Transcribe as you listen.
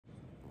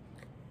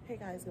Hey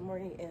guys, good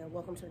morning and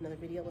welcome to another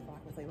video with Lock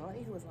with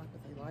Leilani. Who is Lock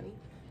with Leilani?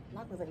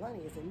 Lock with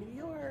Leilani is in New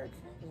York.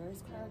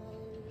 There's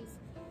Carlos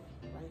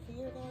right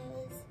here,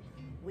 guys.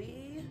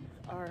 We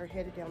are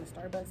headed down to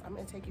Starbucks. I'm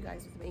gonna take you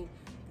guys with me.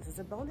 This is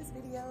a bonus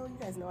video. You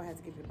guys know I had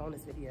to give you a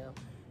bonus video.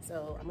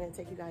 So I'm gonna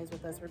take you guys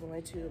with us. We're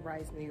going to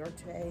Rise, New York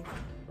today.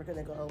 We're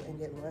gonna go and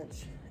get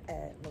lunch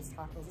at Los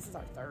Tacos. This is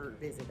our third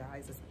visit,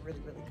 guys. It's really,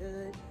 really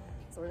good.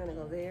 So we're gonna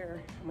go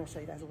there. I'm gonna show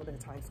you guys a little bit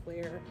of Times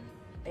Square.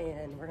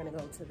 And we're gonna go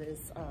to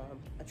this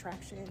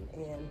attraction,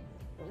 and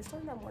we're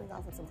starting our morning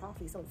off with some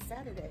coffee. So it's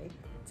Saturday.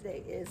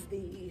 Today is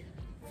the,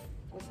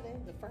 what's today?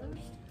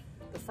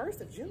 The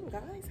 1st of June,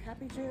 guys.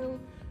 Happy June.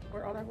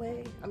 We're on our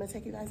way. I'm gonna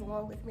take you guys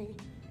along with me,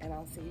 and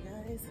I'll see you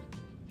guys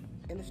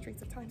in the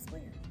streets of Times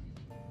Square.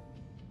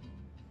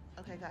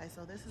 Okay guys,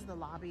 so this is the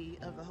lobby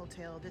of the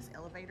hotel. This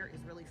elevator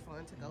is really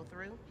fun to go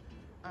through.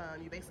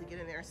 You basically get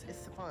in there,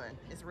 it's fun,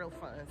 it's real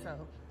fun.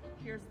 So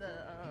here's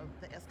the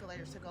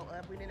escalators to go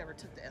up. We never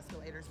took the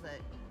escalators,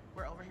 but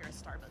we're over here at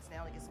Starbucks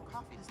now to get some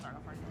coffee to start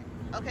off our day.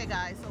 Okay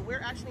guys, so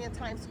we're actually in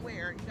Times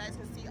Square. You guys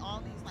can see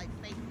all these like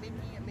fake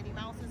Mickey and Minnie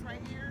Mouses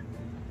right here.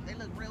 They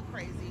look real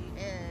crazy,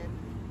 and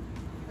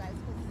you guys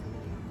can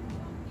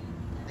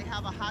see they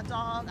have a hot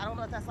dog. I don't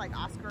know if that's like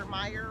Oscar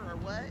Mayer or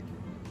what,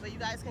 but you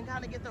guys can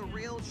kind of get the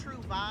real true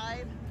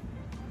vibe.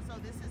 So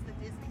this is the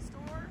Disney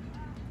store,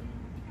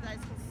 you guys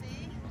can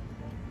see.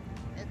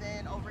 And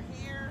then over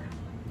here,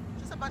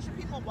 just a bunch of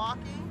people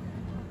walking.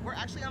 We're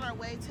actually on our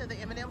way to the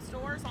M&M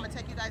store, so I'm gonna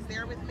take you guys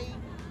there with me.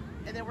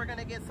 And then we're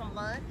gonna get some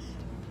lunch.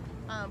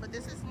 But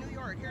this is New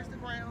York, here's the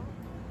ground.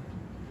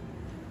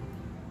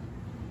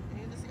 And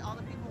you can see all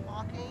the people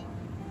walking.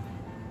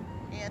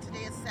 And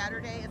today is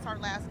Saturday, it's our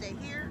last day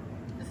here.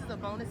 This is a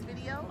bonus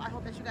video. I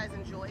hope that you guys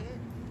enjoy it.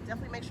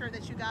 Definitely make sure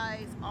that you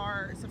guys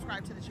are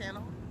subscribed to the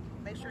channel.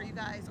 Make sure you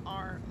guys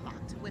are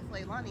locked with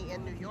Leilani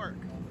in New York.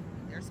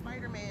 There's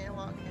Spider-Man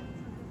walking.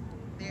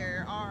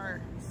 There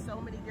are so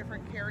many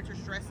different characters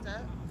dressed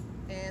up,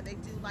 and they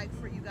do like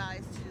for you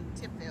guys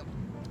to tip them.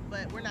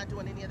 But we're not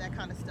doing any of that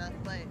kind of stuff.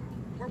 But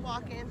we're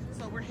walking,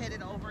 so we're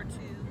headed over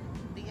to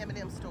the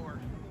M&M store.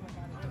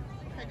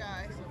 Okay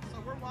guys, so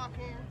we're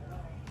walking.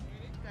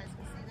 You guys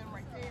can see them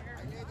right there.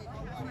 We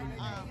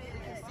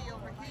can see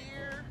over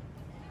here.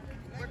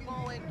 We're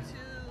going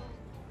to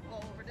go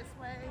over this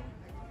way.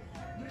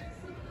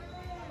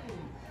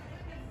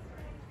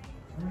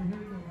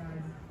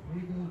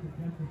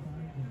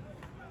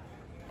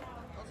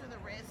 Those are the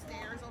red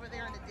stairs over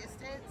there in the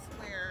distance,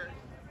 where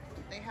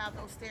they have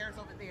those stairs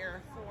over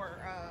there for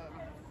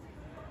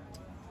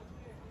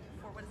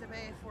what is it,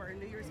 babe? For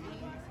New Year's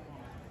Eve.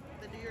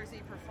 The New Year's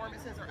Eve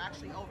performances are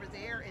actually over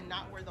there and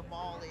not where the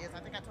ball is. I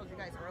think I told you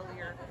guys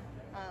earlier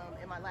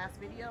in my last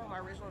video, my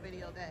original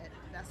video, that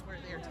that's where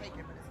they're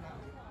taken, but it's not.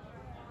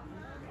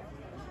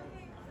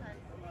 Okay.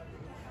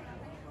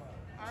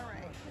 All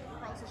right,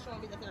 Carlos is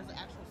showing me that there's an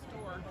actual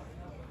store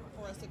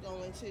for us to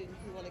go into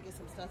if we want to get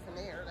some stuff in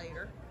there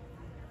later.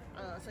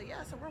 So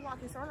yeah, so we're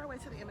walking. So on our way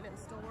to the M&M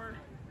store.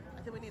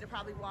 I think we need to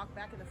probably walk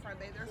back in the front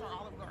bay. There's our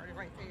Olive Garden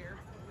right there.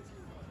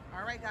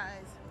 All right,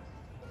 guys,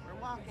 we're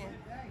walking.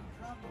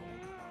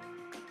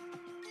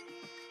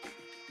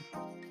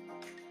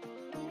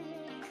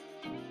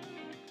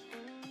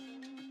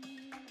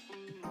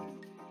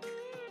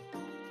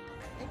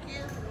 Thank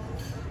you.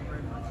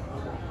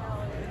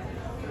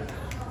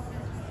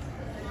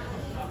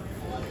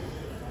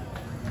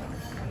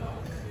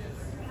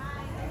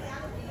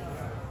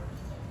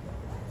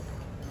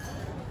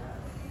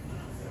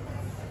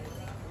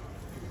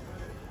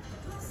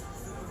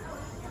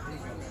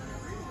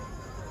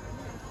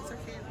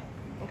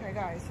 Okay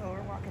guys, so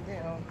we're walking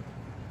down.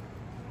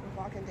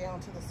 We're walking down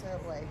to the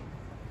subway.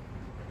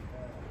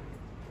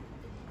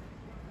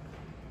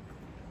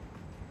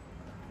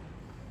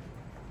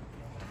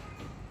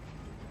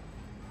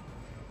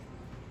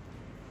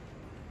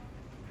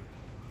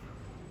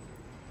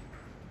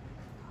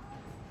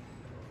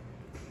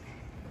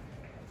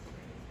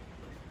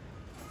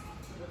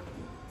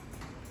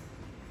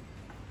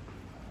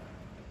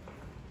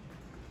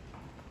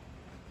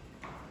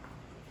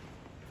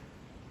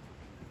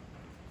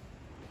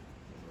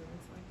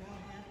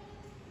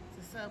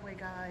 Subway,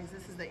 guys.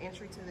 This is the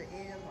entry to the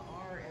M, the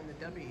R, and the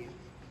W.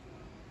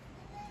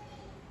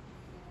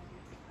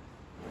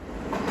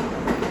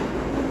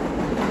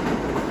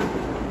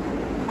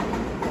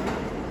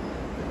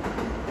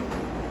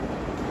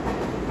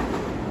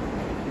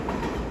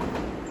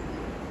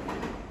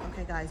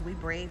 Okay guys, we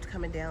braved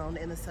coming down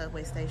in the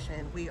subway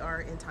station. We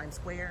are in Times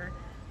Square,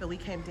 but we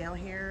came down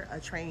here. A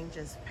train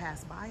just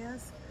passed by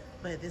us,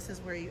 but this is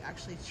where you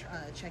actually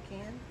check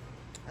in.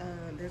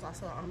 There's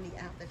also an Omni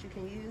app that you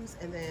can use,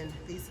 and then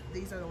these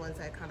are the ones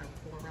that kind of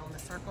go around the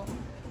circle.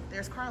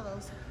 There's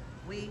Carlos.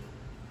 We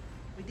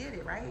did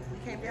it, right? We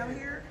came down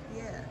here,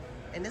 yeah.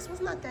 And this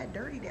was not that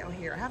dirty down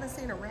here. I haven't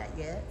seen a rat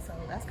yet, so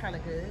that's kind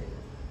of good.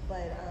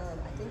 But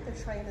I think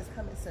the train is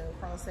coming soon.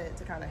 Carlos said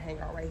to kind of hang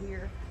out right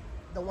here.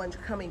 The ones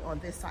coming on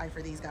this side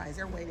for these guys,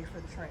 they're waiting for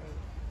the train.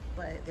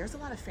 But there's a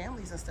lot of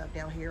families and stuff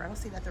down here. I don't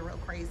see that they're real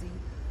crazy.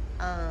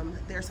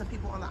 There's some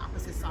people on the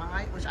opposite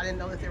side, which I didn't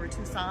know that there were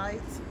two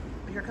sides.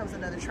 But here comes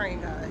another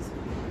train, guys.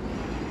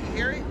 You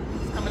hear it?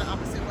 It's coming the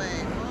opposite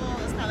way. Oh,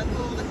 that's kind of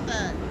cool. Look at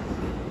that.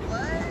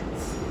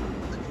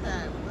 What? Look at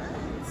that.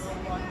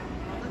 What?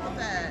 Look at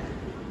that.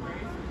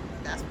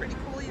 That's pretty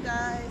cool, you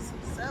guys.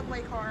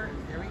 Subway card.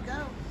 There we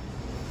go.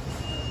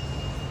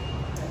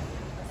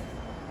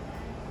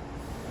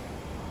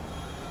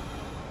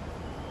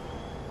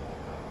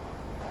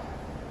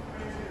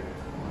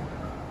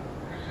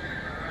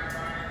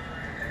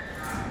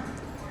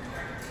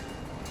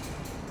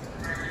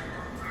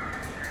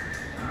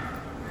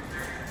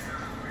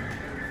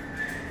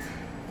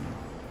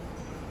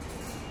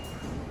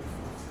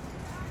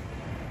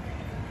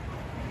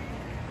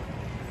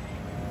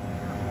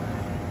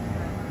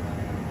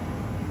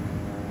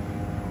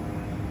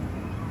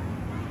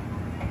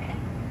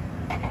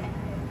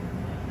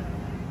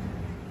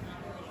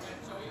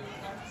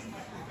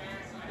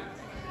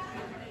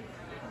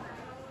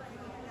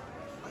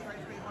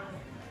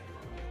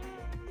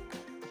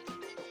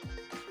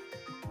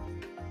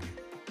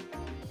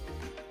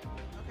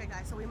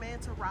 So we made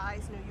it to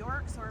Rise, New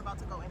York, so we're about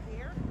to go in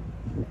here.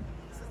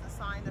 This is the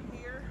sign up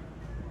here,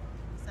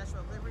 Statue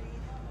of Liberty,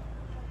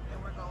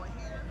 and we're going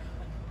here.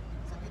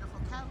 It's a beautiful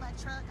Cadillac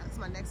truck. That's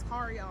my next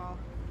car, y'all.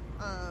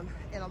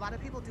 And a lot of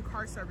people do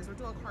car service. We're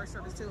doing car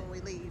service too when we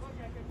leave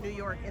New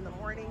York in the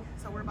morning.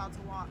 So we're about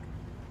to walk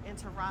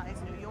into Rise,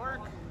 New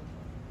York.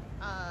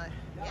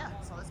 Yeah,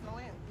 so let's go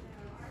in.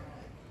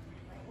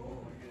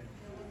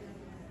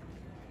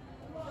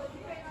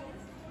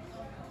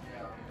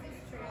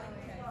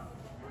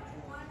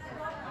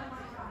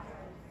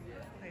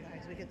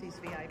 We get these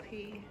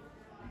VIP,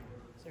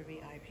 so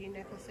VIP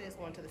necklaces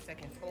going to the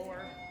second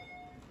floor.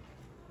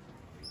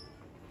 This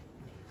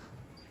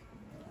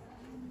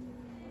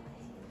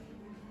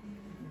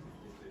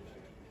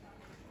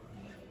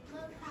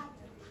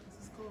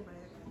is cool, babe.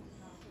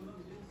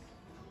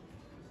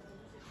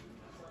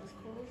 This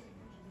cool.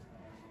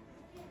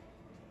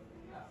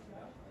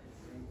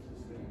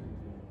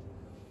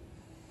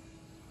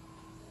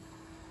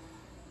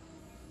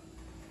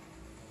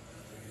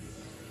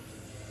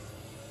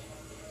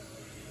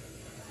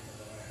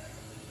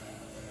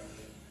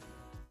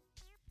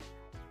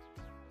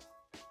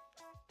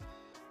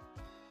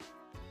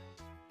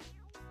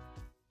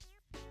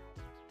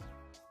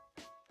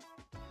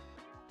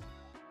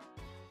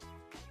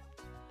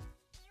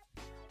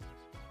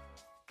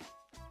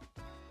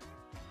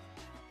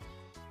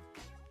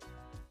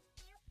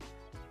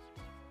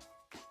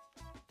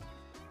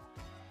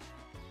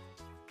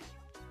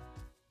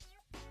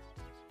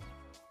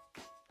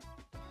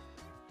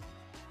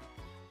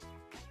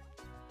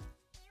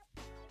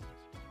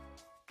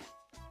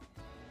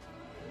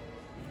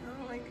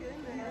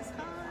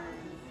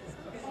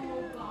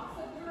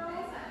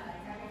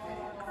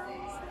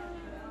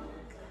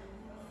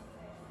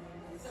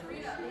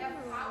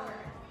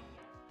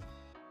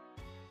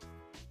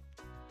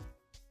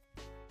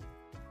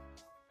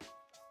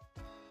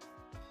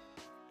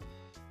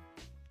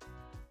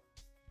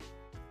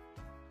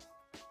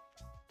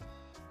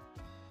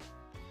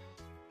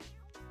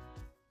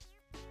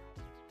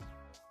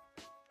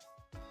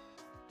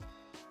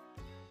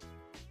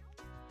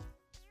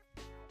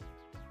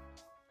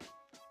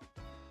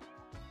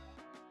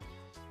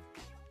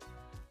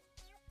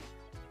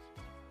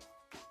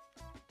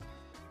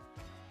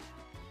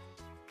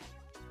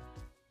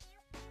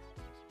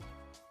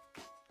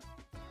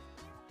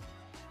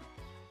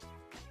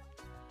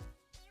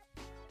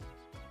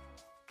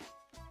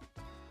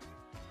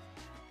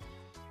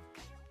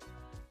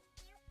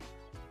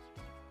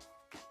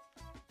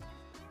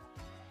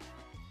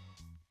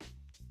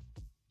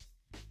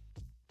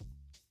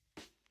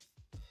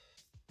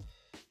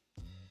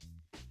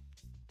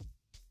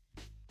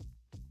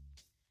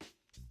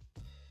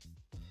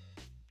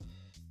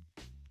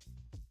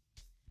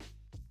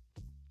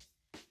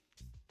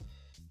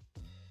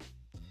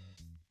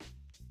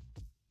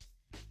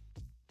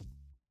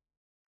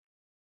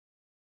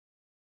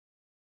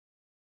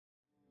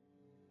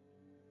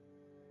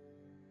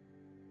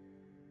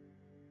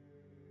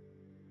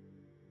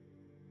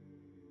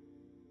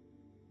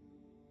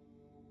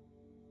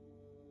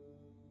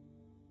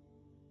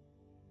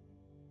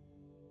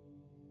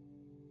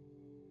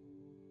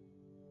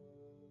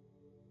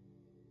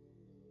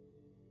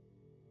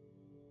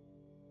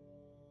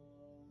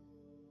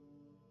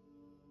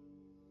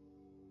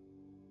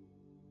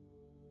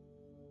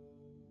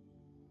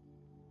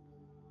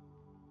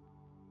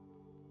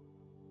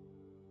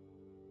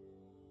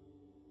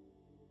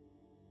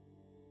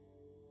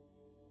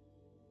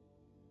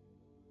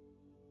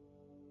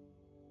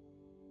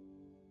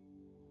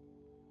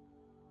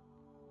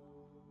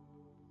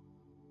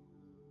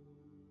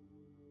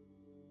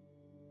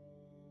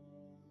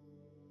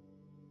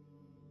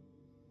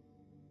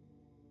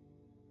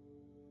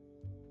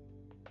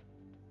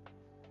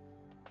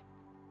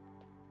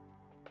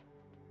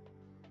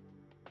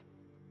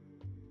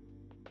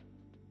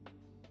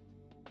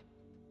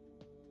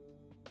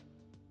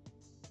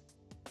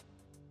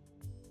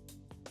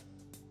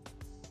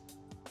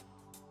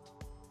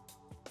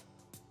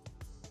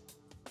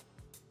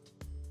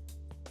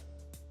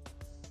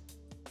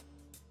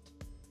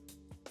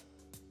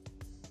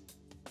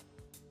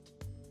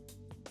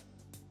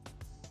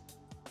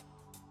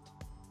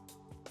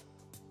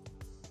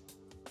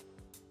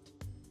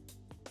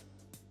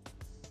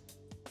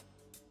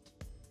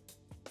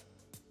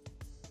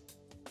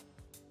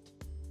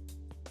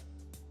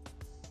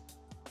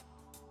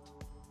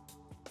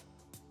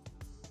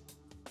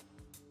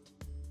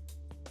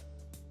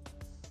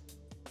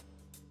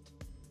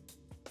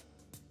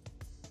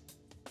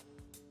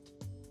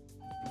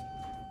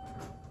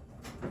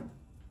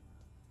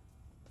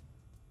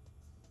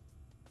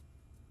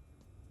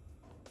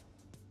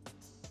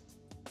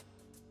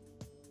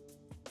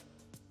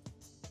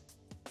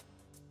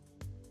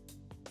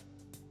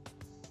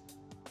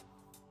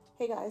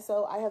 Hey guys,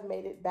 so I have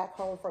made it back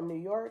home from New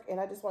York and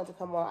I just wanted to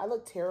come on. I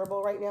look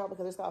terrible right now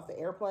because I just got off the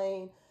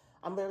airplane.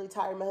 I'm literally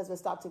tired. My husband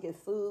stopped to get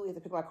food. We had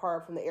to pick my car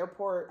up from the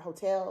airport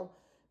hotel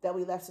that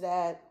we left it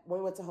at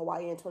when we went to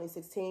Hawaii in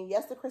 2016.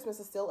 Yes, the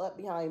Christmas is still up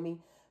behind me,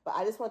 but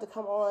I just wanted to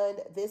come on.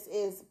 This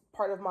is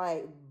part of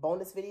my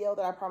bonus video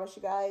that I promised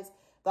you guys,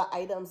 the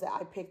items that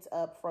I picked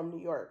up from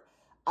New York.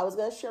 I was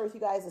going to share with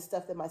you guys the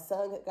stuff that my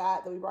son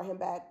got that we brought him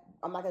back.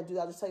 I'm not going to do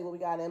that. I'll just tell you what we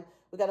got him.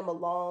 We got him a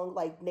long,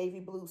 like, navy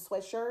blue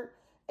sweatshirt.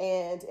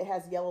 And it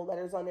has yellow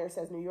letters on there. It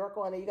says New York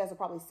on it. You guys will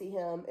probably see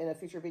him in a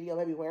future video,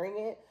 maybe wearing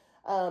it.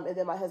 And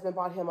then my husband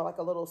bought him like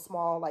a little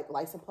small like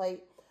license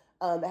plate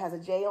that has a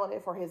J on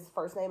it for his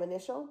first name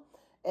initial.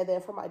 And then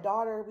for my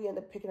daughter, we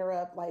ended up picking her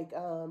up like,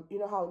 you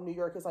know how New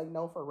York is like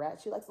known for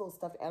rats? She likes little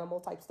stuffed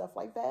animal type stuff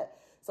like that.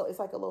 So it's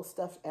like a little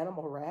stuffed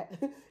animal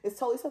rat. It's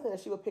totally something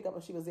that she would pick up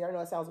if she was there. I know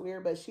it sounds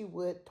weird, but she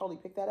would totally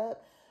pick that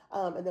up.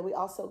 And then we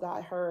also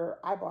got her,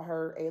 I bought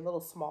her a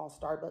little small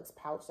Starbucks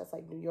pouch that's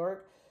like New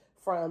York.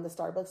 From the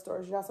Starbucks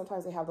stores. You know,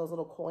 sometimes they have those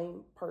little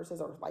coin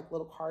purses or like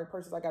little card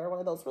purses. I got her one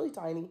of those, really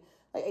tiny,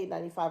 like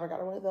 $8.95. I got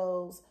her one of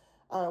those.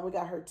 We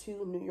got her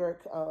 2 New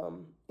York,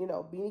 you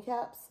know, beanie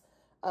caps.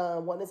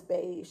 One is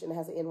beige and it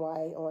has an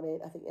NY on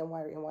it. I think NY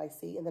or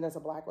NYC. And then there's a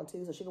black one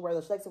too. So she can wear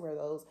those. She likes to wear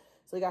those.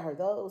 So we got her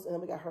those. And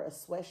then we got her a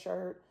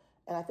sweatshirt.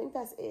 And I think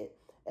that's it.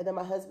 And then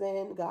my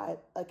husband got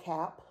a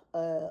cap,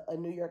 a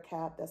New York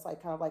cap that's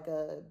like kind of like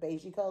a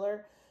beigey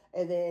color.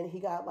 And then he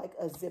got like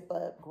a zip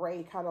up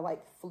gray kind of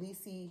like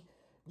fleecy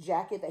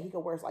jacket that he could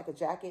wear as like a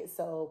jacket.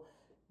 So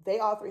they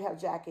all 3 have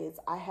jackets.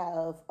 I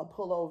have a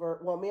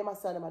pullover. Well, me and my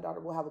son and my daughter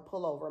will have a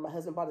pullover. My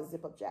husband bought a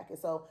zip up jacket.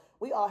 So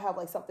we all have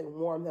like something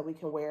warm that we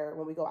can wear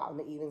when we go out in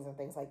the evenings and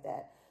things like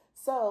that.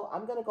 So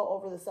I'm going to go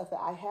over the stuff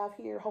that I have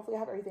here. Hopefully I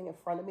have everything in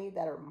front of me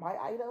that are my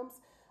items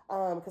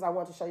because I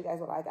want to show you guys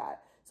what I got.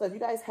 So if you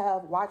guys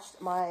have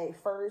watched my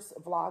first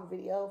vlog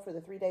video for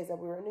the 3 days that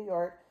we were in New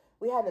York,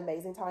 we had an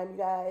amazing time, you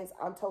guys.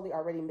 I'm totally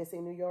already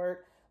missing New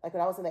York. Like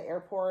when I was in the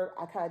airport,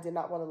 I kind of did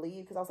not want to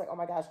leave because I was like, oh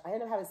my gosh, I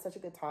ended up having such a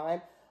good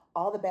time.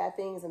 All the bad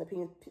things and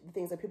the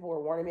things that people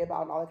were warning me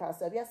about and all that kind of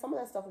stuff. Yeah, some of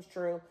that stuff was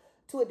true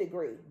to a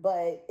degree,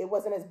 but it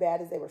wasn't as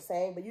bad as they were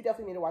saying. But you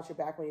definitely need to watch your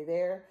back when you're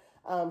there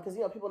because,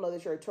 you know, people know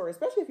that you're a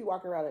tourist, especially if you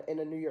walk around in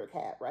a New York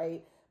hat,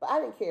 right? But I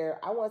didn't care.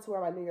 I wanted to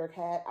wear my New York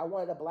hat. I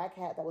wanted a black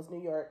hat that was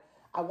New York.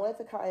 I wanted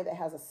the kind that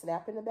has a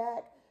snap in the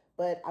back,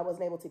 but I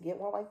wasn't able to get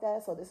one like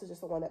that. So this is just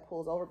the one that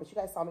pulls over. But you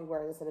guys saw me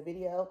wearing this in a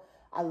video.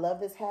 I love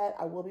this hat.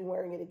 I will be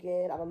wearing it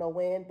again. I don't know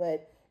when,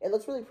 but it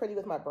looks really pretty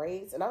with my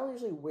braids. And I don't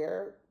usually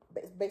wear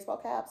baseball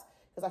caps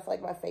because I feel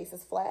like my face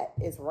is flat,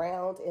 it's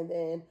round. And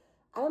then,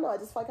 I don't know, I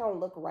just feel like I don't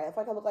look right. I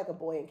feel like I look like a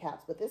boy in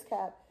caps. But this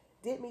cap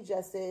did me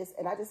justice.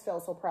 And I just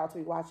felt so proud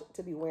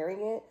to be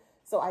wearing it.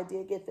 So I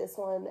did get this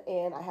one.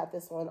 And I have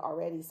this one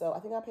already. So I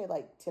think I paid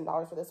like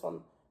 $10 for this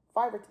one.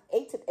 $8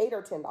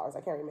 or $10.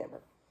 I can't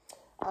remember.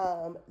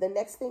 The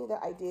next thing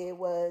that I did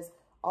was,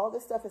 all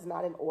this stuff is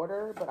not in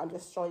order, but I'm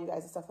just showing you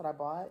guys the stuff that I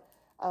bought.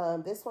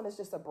 This one is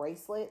just a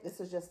bracelet. This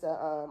is just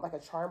a like a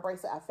charm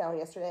bracelet I found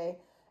yesterday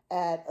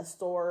at a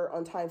store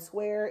on Times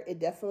Square. It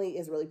definitely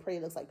is really pretty.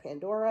 It looks like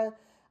Pandora.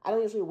 I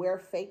don't usually wear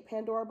fake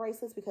Pandora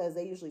bracelets because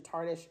they usually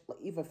tarnish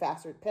even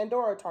faster.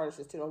 Pandora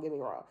tarnishes too, don't get me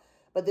wrong.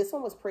 But this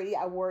one was pretty.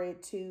 I wore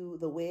it to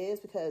the Wiz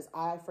because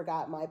I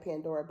forgot my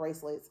Pandora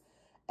bracelets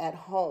at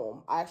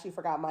home. I actually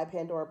forgot my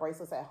Pandora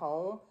bracelets at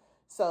home.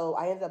 So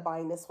I ended up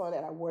buying this one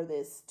and I wore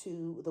this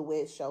to the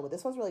Wiz show. But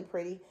this one's really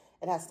pretty.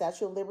 It has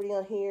Statue of Liberty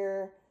on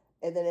here.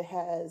 And then it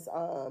has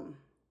a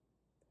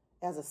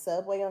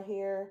subway on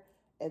here.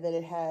 And then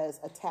it has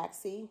a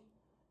taxi.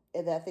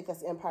 And then I think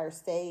that's Empire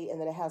State.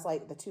 And then it has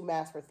like the 2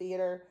 masks for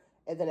theater.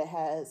 And then it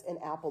has an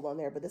apple on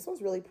there. But this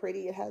one's really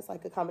pretty. It has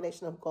like a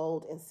combination of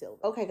gold and silver.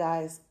 Okay,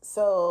 guys.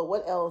 So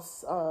what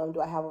else do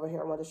I have over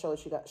here? I wanted to show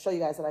you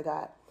guys what I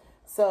got.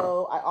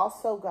 So I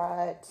also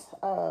got...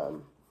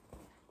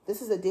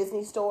 this is a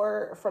Disney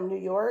store from New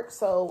York.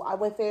 So I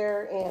went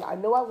there and I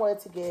knew I wanted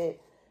to get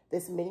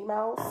this Minnie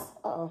Mouse.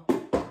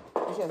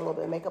 She has a little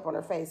bit of makeup on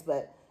her face,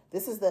 but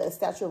this is the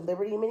Statue of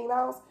Liberty Minnie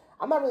Mouse.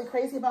 I'm not really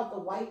crazy about the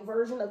white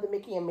version of the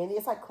Mickey and Minnie.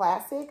 It's like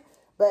classic,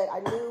 but I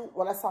knew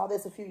when I saw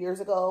this a few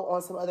years ago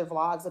on some other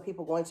vlogs of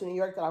people going to New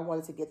York that I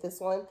wanted to get this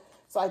one.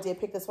 So I did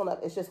pick this one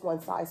up. It's just one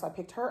size. So I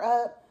picked her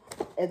up.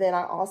 And then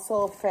I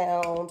also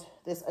found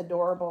this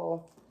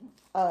adorable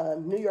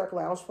New York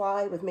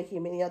Loungefly with Mickey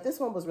and Minnie. This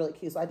one was really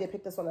cute, so I did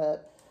pick this one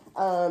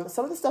up.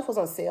 Some of the stuff was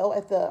on sale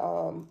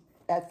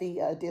at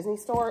the Disney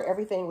store.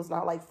 Everything was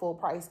not like full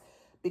price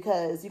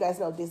because you guys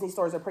know Disney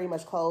stores are pretty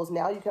much closed.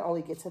 Now you can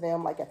only get to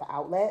them like at the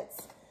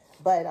outlets.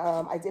 But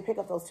I did pick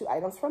up those 2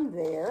 items from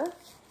there.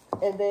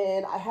 And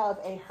then I have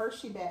a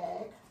Hershey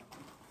bag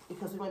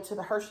because we went to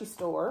the Hershey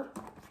store.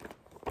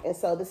 And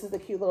so this is the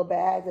cute little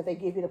bag that they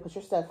give you to put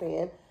your stuff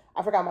in.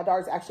 I forgot my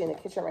daughter's actually in the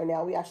kitchen right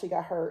now. We actually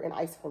got her an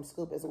ice cream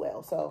scoop as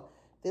well. So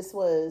this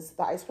was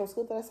the ice cream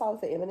scoop that I saw with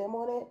the M&M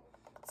on it.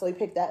 So we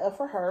picked that up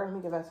for her. Let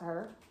me give that to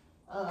her.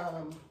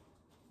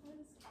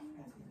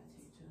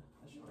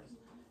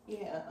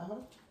 Yeah,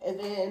 And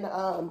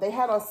then they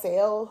had on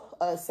sale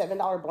a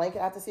 $7 blanket.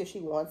 I have to see if she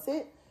wants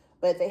it.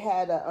 But they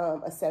had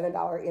a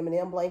 $7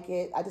 M&M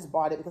blanket. I just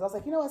bought it because I was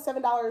like, you know what,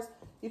 $7,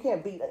 you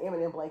can't beat an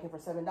M&M blanket for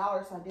 $7.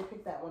 So I did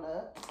pick that one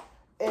up.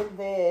 And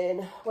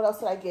then what else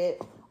did I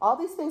get? All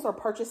these things were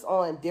purchased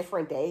on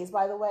different days,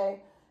 by the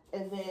way.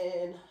 And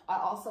then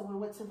we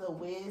went to the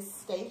Wiz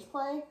stage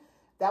play.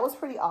 That was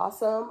pretty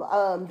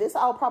awesome. This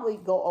I'll probably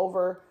go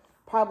over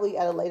probably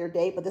at a later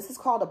date. But this is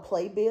called a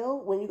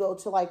playbill. When you go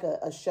to like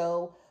a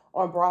show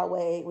on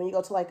Broadway, when you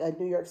go to like a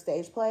New York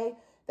stage play,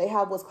 they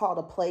have what's called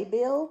a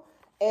playbill.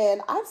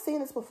 And I've seen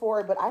this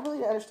before, but I really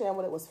didn't understand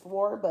what it was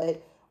for,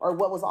 or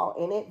what was all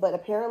in it. But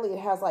apparently it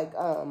has like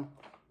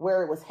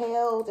where it was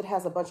held. It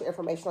has a bunch of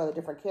information on the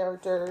different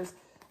characters,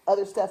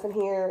 other stuff in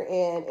here.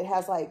 And it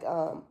has like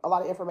a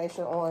lot of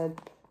information on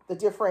the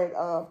different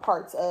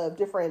parts of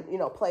different,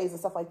 plays and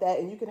stuff like that.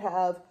 And you can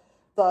have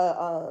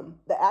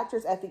the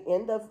actors at the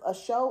end of a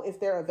show, if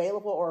they're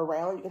available or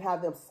around, you can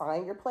have them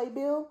sign your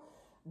playbill.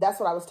 That's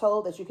what I was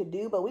told that you could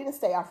do. But we didn't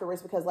stay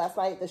afterwards because last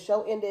night the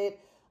show ended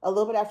a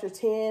little bit after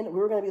 10. We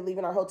were going to be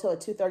leaving our hotel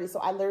at 2:30, so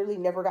I literally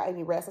never got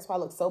any rest. That's why I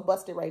look so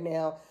busted right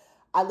now.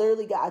 I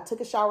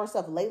took a shower and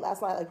stuff late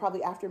last night, like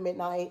probably after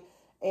midnight,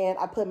 and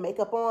I put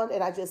makeup on,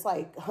 and I just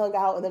like hung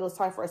out, and then it was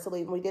time for us to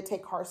leave. And we did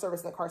take car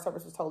service, and the car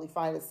service was totally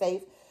fine and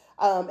safe.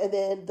 And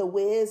then the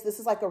Wiz, this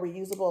is like a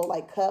reusable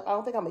like cup. I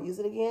don't think I'm going to use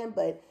it again,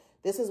 but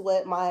this is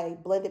what my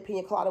blended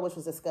pina colada, which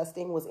was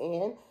disgusting, was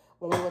in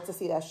when we went to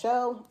see that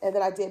show. And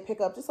then I did pick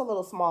up just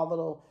a small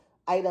little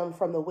item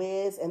from the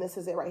Wiz, and this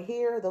is it right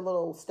here, the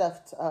little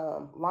stuffed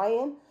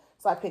lion.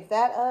 So I picked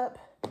that up.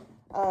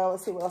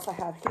 Let's see what else I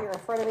have here in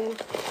front of me.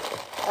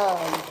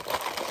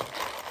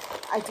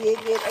 I did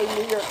get a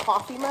New York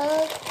coffee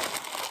mug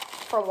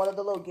from one of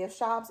the little gift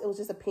shops. It was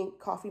just a pink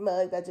coffee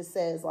mug that just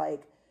says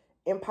like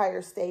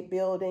Empire State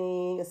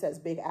Building. It says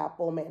Big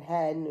Apple,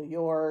 Manhattan, New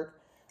York.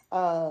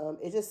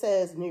 It just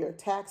says New York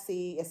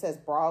Taxi. It says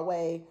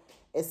Broadway.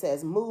 It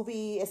says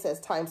movie. It says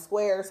Times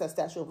Square. It says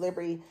Statue of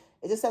Liberty.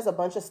 It just has a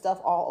bunch of stuff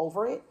all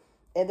over it.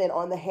 And then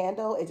on the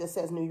handle, it just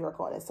says New York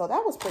on it. So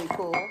that was pretty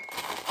cool.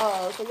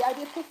 So yeah, I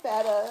did pick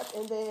that up.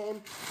 And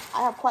then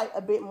I have quite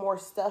a bit more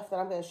stuff that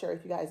I'm going to share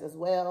with you guys as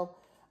well.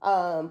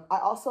 I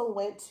also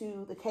went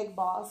to the Cake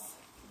Boss.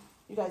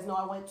 You guys know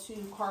I went to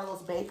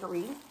Carlos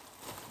Bakery.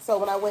 So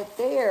when I went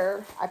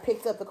there, I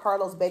picked up the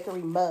Carlos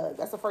Bakery mug.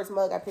 That's the first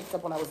mug I picked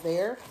up when I was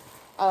there.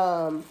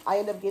 I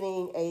ended up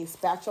getting a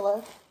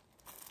spatula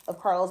of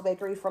Carlos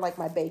Bakery for like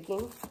my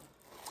baking.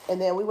 And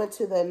then we went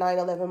to the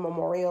 9/11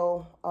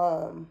 Memorial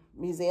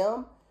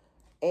Museum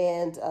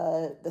and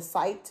the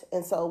site.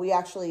 And so we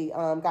actually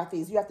got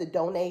these. You have to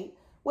donate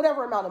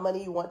whatever amount of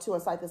money you want to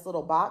inside this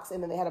little box.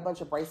 And then they had a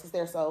bunch of bracelets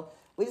there. So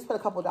we just put a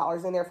couple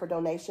dollars in there for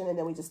donation. And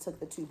then we just took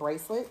the 2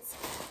 bracelets.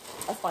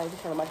 That's fine. You can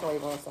turn the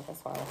microwave on and stuff.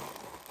 That's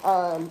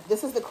fine.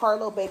 This is the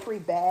Carlo Bakery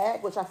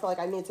bag, which I feel like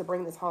I need to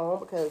bring this home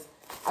because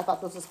I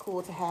thought this was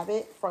cool to have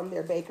it from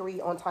their bakery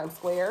on Times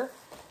Square.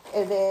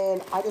 And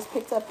then I just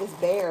picked up this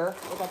bear,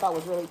 which I thought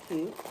was really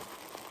cute.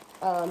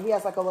 He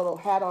has like a little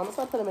hat on.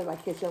 So I put him in my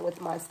kitchen with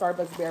my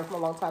Starbucks bear from a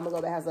long time ago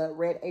that has a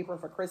red apron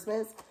for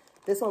Christmas.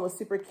 This one was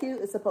super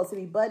cute. It's supposed to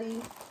be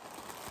Buddy.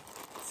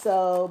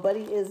 So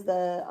Buddy is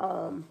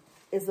the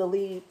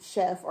lead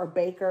chef or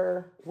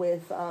baker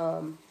with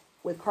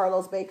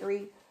Carlos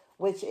Bakery,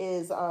 which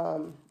is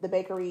the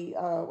bakery.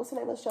 What's the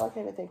name of the show? I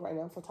can't even think right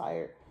now. I'm so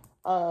tired.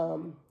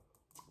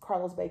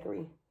 Carlos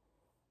Bakery.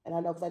 And I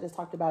know because I just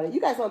talked about it.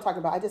 You guys know what I'm talking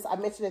about. I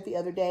mentioned it the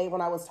other day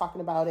when I was talking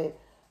about it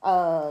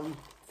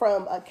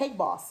from Cake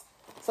Boss.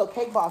 So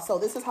Cake Boss. So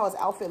this is how his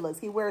outfit looks.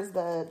 He wears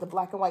the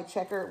black and white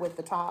checker with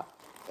the top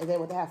and then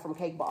with the hat from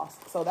Cake Boss.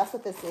 So that's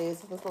what this is.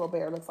 This little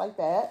bear looks like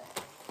that.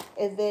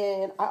 And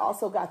then I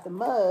also got the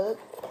mug.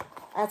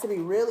 I had to be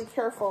really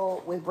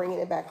careful with bringing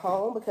it back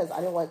home because I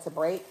didn't want it to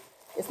break.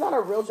 It's not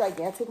a real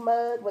gigantic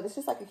mug, but it's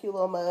just like a cute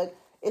little mug.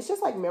 It's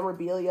just like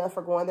memorabilia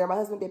for going there. My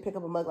husband did pick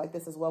up a mug like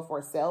this as well for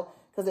himself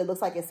because it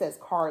looks like it says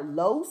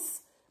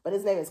Carlos, but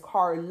his name is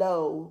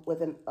Carlo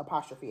with an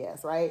apostrophe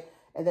S, right?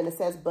 And then it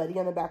says Buddy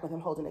on the back with him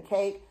holding a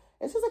cake.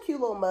 It's just a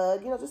cute little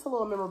mug, just a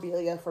little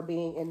memorabilia for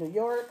being in New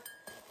York.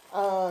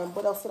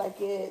 What else did I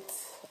get?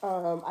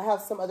 I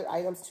have some other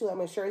items too I'm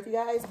going to share with you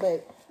guys,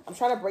 but I'm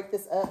trying to break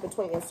this up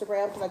between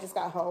Instagram because I just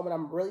got home and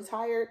I'm really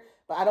tired,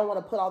 but I don't want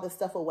to put all this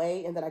stuff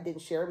away and then I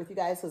didn't share it with you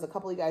guys because a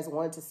couple of you guys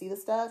wanted to see the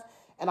stuff.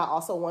 And I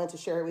also wanted to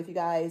share it with you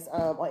guys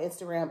on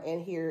Instagram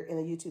and here in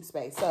the YouTube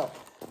space. So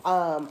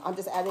I'm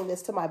just adding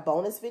this to my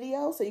bonus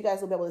video. So you guys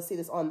will be able to see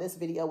this on this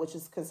video, which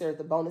is considered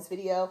the bonus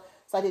video.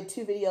 So I did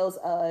 2 videos,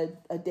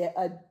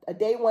 a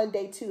day 1,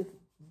 day 2,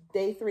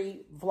 day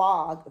 3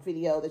 vlog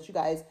video that you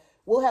guys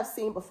will have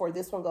seen before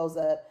this one goes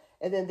up.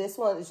 And then this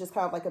one is just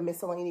kind of like a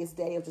miscellaneous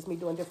day of just me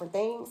doing different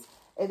things.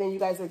 And then you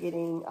guys are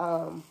getting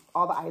all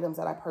the items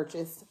that I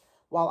purchased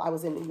while I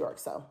was in New York.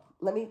 So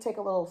let me take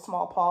a little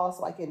small pause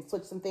so I can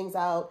switch some things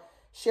out,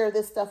 share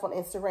this stuff on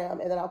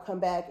Instagram, and then I'll come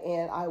back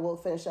and I will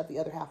finish up the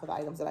other half of the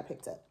items that I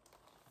picked up.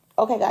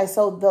 Okay, guys,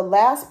 so the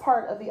last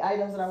part of the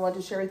items that I wanted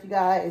to share with you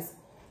guys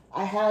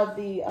I have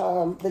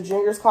the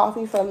Junior's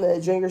coffee from the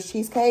Junior's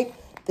Cheesecake.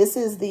 This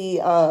is the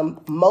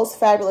most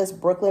fabulous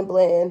Brooklyn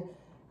blend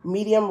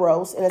medium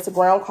roast, and it's a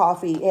ground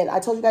coffee. And I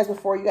told you guys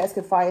before, you guys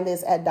can find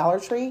this at Dollar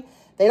Tree.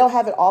 They don't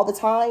have it all the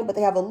time, but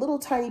they have a little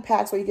tiny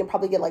packs where you can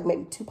probably get like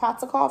maybe 2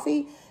 pots of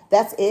coffee.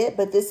 That's it.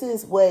 But this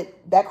is what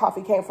that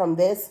coffee came from,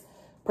 this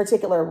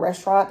particular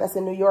restaurant that's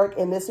in New York.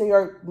 And this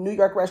New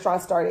York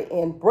restaurant started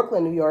in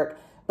Brooklyn, New York.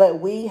 But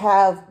we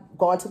have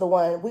gone to the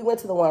one, we went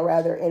to the one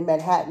rather in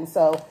Manhattan.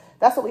 So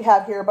that's what we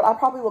have here. But I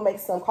probably will make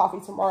some coffee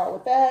tomorrow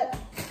with that.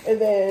 And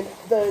then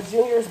the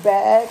Junior's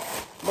bag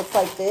looks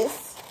like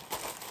this.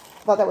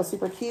 I thought that was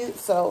super cute,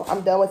 so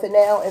I'm done with it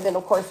now. And then,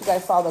 of course, you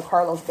guys saw the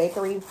Carlos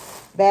Bakery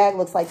bag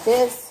looks like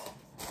this.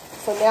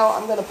 So now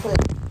I'm gonna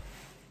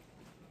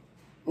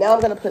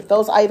put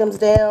those items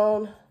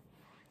down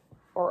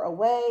or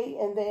away.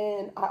 And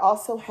then I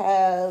also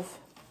have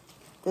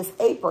this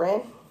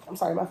apron. I'm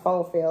sorry, my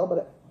phone fell,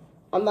 but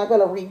I'm not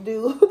gonna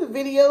redo the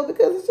video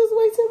because it's just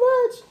way too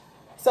much.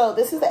 So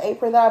this is the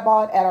apron that I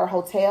bought at our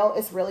hotel.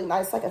 It's really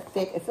nice, like a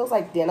thick, it feels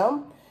like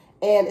denim,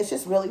 and it's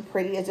just really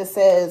pretty. It just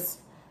says,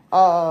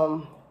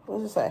 what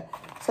does it say?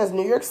 It says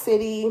New York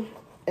City,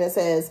 and it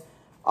says,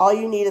 all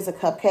you need is a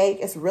cupcake.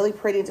 It's really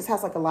pretty. It just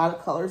has like a lot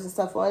of colors and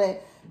stuff on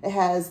it. It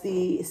has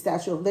the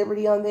Statue of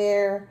Liberty on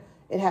there.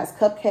 It has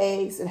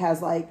cupcakes. It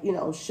has like, you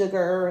know,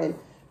 sugar, and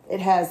it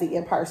has the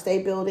Empire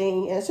State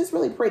Building, and it's just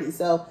really pretty.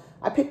 So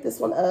I picked this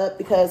one up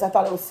because I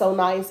thought it was so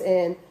nice,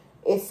 and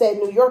it said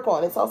New York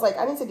on it. So I was like,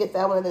 I need to get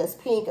that one, and then it's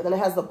pink, and then it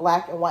has the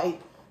black and white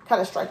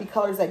kind of stripy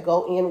colors that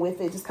go in with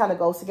it. Just kind of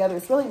goes together.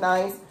 It's really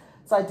nice.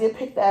 So I did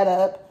pick that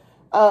up.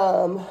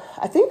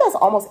 I think that's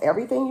almost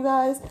everything, you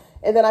guys.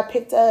 And then I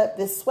picked up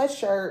this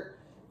sweatshirt.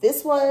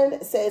 This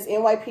one says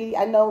NYPD.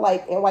 I know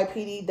like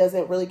NYPD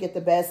doesn't really get the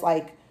best,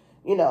 like,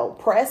 you know,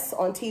 press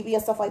on TV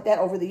and stuff like that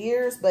over the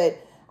years, but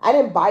I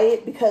didn't buy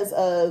it because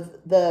of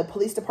the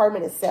police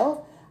department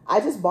itself. I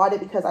just bought it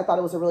because I thought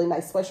it was a really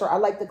nice sweatshirt. I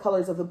like the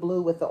colors of the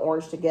blue with the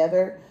orange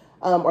together,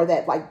 or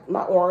that, like,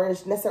 not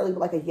orange necessarily, but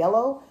like a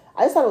yellow.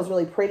 I just thought it was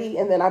really pretty.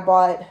 And then I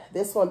bought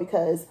this one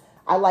because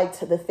I liked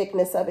the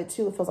thickness of it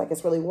too. It feels like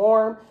it's really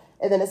warm.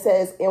 And then it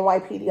says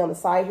NYPD on the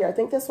side here. I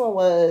think this one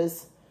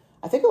was,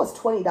 I think it was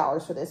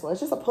 $20 for this one.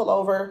 It's just a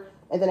pullover,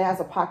 and then it has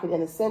a pocket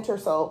in the center.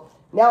 So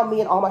now me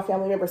and all my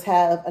family members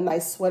have a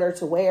nice sweater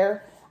to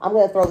wear. I'm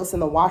going to throw this in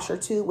the washer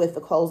too with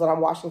the clothes that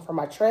I'm washing for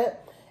my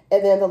trip.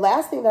 And then the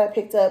last thing that I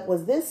picked up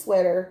was this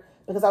sweater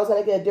because I was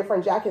going to get a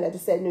different jacket that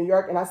just said New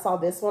York, and I saw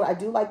this one. I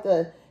do like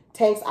the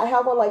tanks. I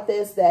have one like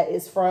this that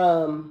is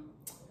from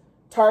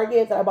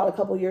Target that I bought a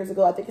couple years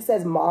ago. I think it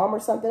says Mom or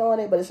something on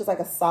it, but it's just like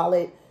a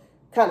solid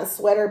kind of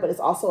sweater, but it's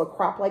also a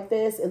crop like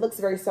this. It looks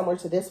very similar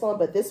to this one,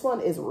 but this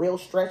one is real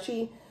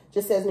stretchy.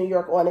 Just says New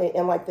York on it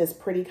in like this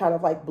pretty kind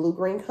of like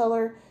blue-green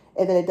color.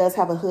 And then it does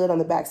have a hood on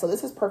the back. So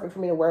this is perfect for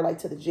me to wear like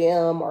to the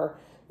gym, or,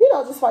 you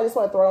know, just if I just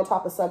want to throw it on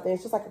top of something.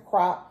 It's just like a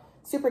crop,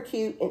 super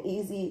cute and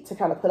easy to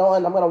kind of put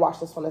on. I'm going to wash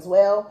this one as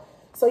well.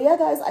 So yeah,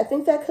 guys, I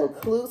think that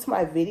concludes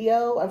my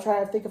video. I'm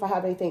trying to think if I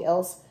have anything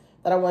else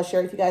that I want to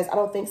share with you guys. I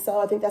don't think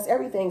so. I think that's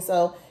everything.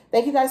 So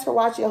thank you guys for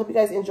watching. I hope you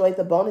guys enjoyed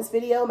the bonus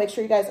video. Make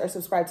sure you guys are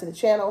subscribed to the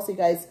channel so you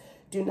guys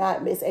do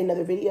not miss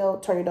another video.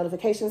 Turn your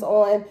notifications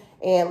on,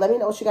 and let me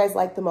know what you guys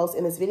liked the most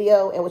in this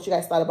video and what you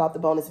guys thought about the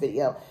bonus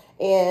video.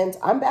 And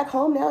I'm back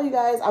home now, you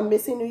guys. I'm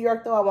missing New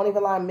York, though. I won't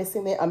even lie. I'm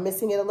missing it. I'm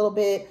missing it a little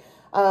bit.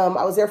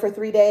 I was there for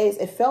 3 days.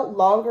 It felt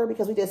longer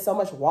because we did so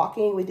much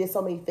walking. We did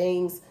so many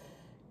things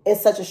in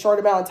such a short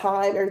amount of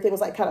time. Everything was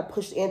like kind of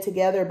pushed in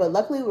together, but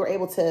luckily we were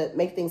able to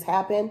make things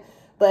happen.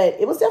 But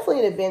it was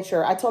definitely an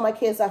adventure. I told my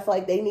kids I feel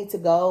like they need to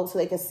go so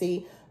they can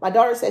see. My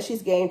daughter said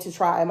she's game to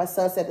try. My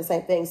son said the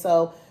same thing.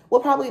 So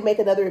we'll probably make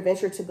another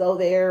adventure to go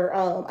there.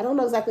 I don't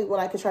know exactly when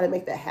I could try to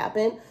make that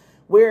happen.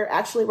 We're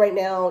actually right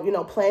now, you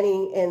know,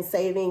 planning and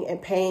saving and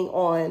paying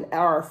on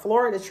our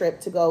Florida trip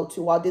to go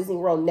to Walt Disney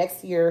World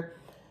next year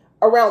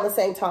around the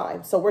same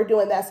time. So we're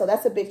doing that. So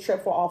that's a big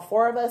trip for all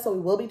 4 of us. So we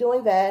will be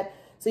doing that.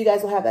 So you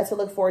guys will have that to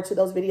look forward to,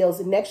 those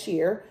videos next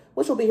year,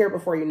 which will be here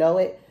before you know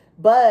it.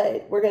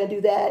 But we're going to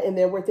do that. And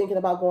then we're thinking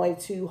about going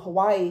to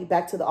Hawaii,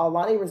 back to the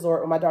Aulani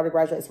Resort when my daughter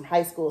graduates from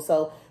high school.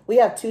 So we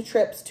have 2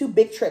 trips, 2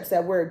 big trips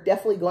that we're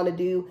definitely going to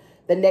do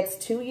the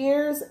next 2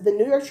 years. The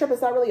New York trip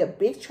is not really a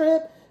big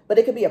trip, but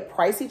it could be a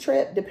pricey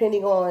trip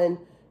depending on,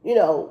 you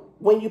know,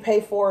 when you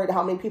pay for it,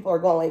 how many people are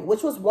going,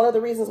 which was one of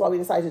the reasons why we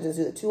decided to just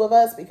do the 2 of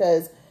us,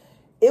 because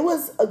it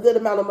was a good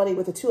amount of money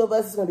with the 2 of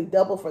us. It's going to be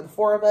double for the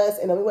 4 of us.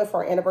 And then we went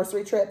for our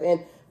anniversary trip,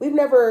 and we've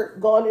never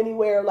gone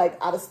anywhere like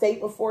out of state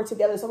before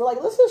together. So we're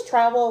like, let's just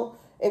travel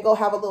and go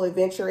have a little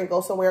adventure and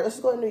go somewhere. Let's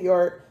just go to New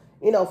York,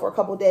 you know, for a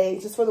couple of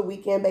days, just for the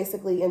weekend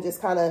basically, and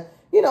just kind of,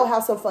 you know,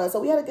 have some fun.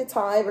 So we had a good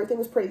time. Everything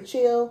was pretty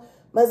chill.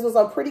 My husband was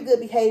on pretty good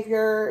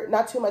behavior,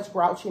 not too much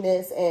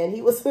grouchiness, and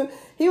he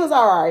was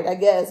all right, I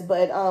guess.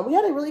 But we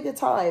had a really good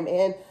time.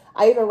 And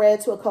I even ran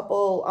into a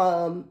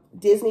couple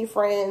Disney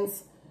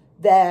friends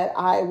that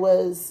I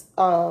was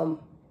kind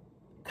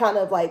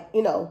of like,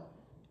 you know,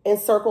 in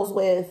circles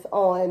with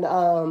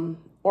on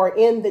or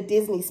in the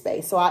Disney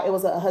space. So it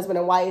was a husband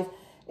and wife,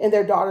 and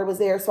their daughter was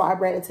there. So I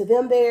ran into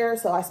them there.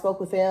 So I spoke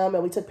with them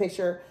and we took a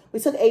picture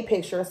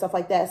and stuff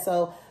like that.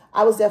 So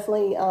I was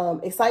definitely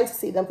excited to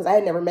see them because I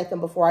had never met them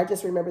before. I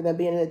just remember them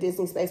being in a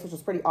Disney space, which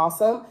was pretty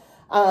awesome.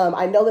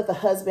 I know that the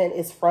husband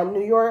is from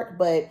New York,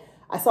 but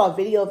I saw a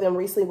video of them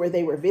recently where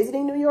they were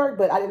visiting New York,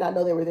 but I did not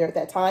know they were there at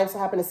that time. So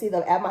I happened to see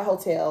them at my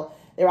hotel.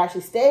 They were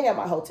actually staying at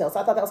my hotel. So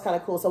I thought that was kind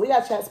of cool. So my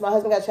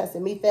husband got a chance to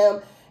meet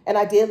them. And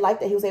I did like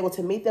that he was able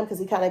to meet them because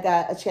he kind of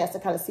got a chance to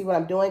kind of see what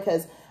I'm doing.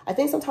 Because I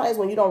think sometimes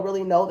when you don't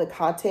really know the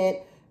content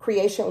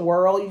creation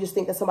world, you just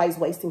think that somebody's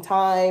wasting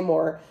time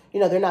or, you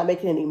know, they're not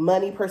making any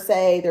money per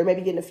se. They're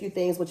maybe getting a few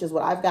things, which is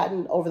what I've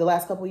gotten over the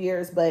last couple of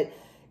years. But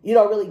you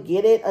don't really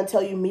get it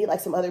until you meet like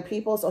some other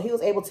people. So he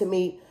was able to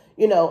meet,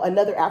 you know,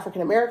 another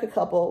African-American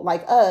couple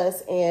like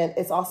us. And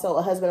it's also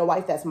a husband and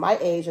wife that's my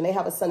age. And they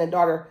have a son and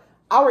daughter,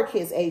 our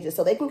kids' ages.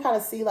 So they can kind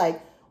of see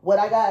like what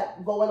I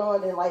got going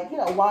on and like, you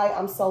know, why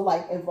I'm so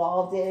like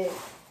involved in it,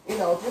 you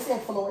know, just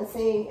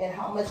influencing and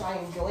how much I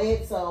enjoy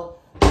it. So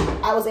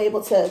I was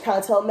able to kind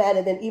of tell Matt.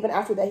 And then even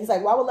after that, he's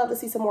like, well, I would love to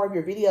see some more of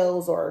your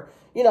videos or,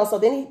 you know, so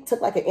then he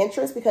took like an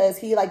interest because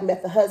he like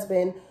met the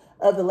husband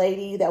of the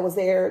lady that was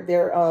there.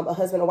 They're a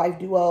husband and wife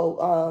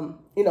duo,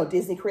 you know,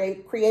 Disney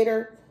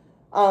creator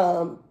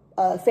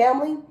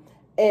family.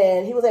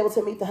 And he was able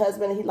to meet the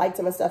husband and he liked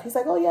him and stuff. He's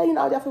like, oh yeah, you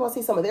know, I definitely want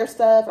to see some of their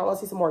stuff. I want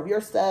to see some more of your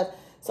stuff.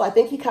 So I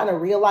think he kind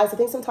of realized, I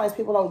think sometimes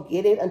people don't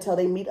get it until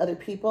they meet other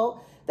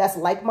people that's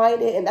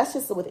like-minded. And that's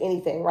just with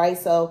anything, right?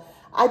 So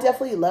I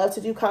definitely love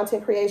to do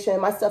content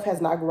creation. My stuff has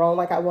not grown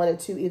like I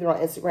wanted to either on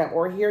Instagram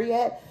or here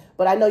yet.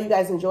 But I know you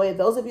guys enjoy it.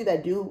 Those of you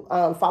that do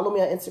follow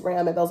me on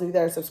Instagram and those of you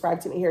that are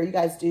subscribed to me here, you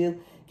guys do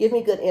give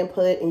me good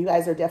input and you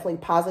guys are definitely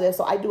positive.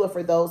 So I do it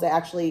for those that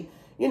actually,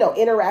 you know,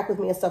 interact with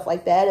me and stuff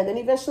like that. And then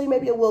eventually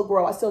maybe it will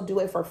grow. I still do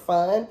it for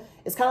fun.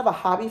 It's kind of a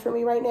hobby for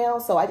me right now.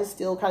 So I just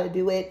still kind of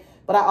do it.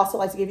 But I also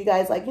like to give you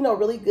guys like, you know,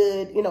 really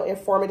good, you know,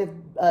 informative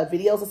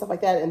videos and stuff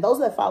like that. And those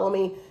that follow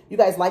me, you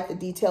guys like the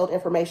detailed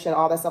information,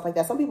 all that stuff like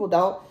that. Some people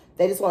don't.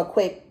 They just want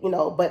quick, you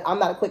know, but I'm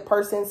not a quick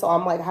person. So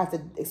I'm like, I have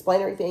to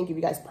explain everything, give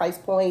you guys price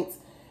points,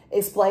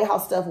 explain how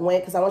stuff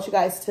went. Because I want you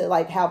guys to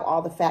like have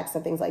all the facts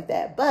and things like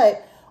that.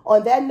 But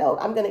on that note,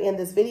 I'm going to end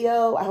this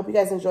video. I hope you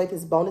guys enjoyed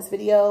this bonus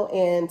video.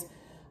 And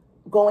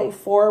going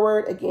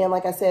forward, again,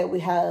 like I said, we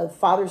have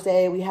Father's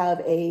Day. We have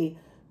a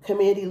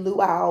community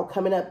luau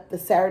coming up the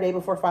Saturday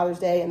before Father's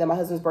Day. And then my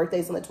husband's birthday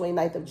is on the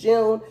 29th of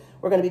June.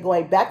 We're going to be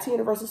going back to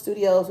Universal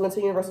Studios. We went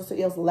to Universal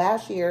Studios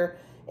last year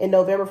in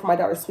November for my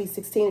daughter's Sweet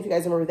 16. If you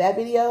guys remember that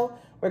video,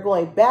 we're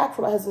going back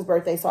for my husband's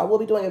birthday. So I will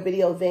be doing a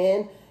video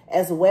then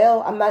as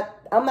well. I'm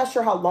not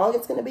sure how long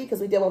it's going to be because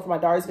we did one for my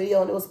daughter's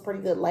video and it was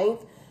pretty good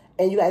length.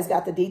 And you guys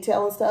got the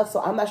detail and stuff.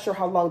 So I'm not sure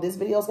how long this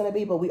video is going to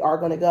be, but we are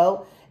going to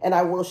go and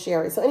I will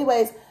share it. So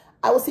anyways,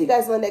 I will see you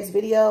guys in the next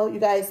video. You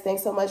guys,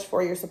 thanks so much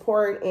for your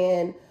support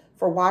and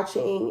for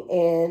watching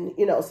and,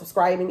 you know,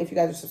 subscribing if you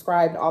guys are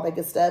subscribed and all that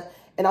good stuff.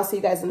 And I'll see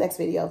you guys in the next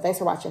video. Thanks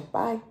for watching.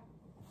 Bye.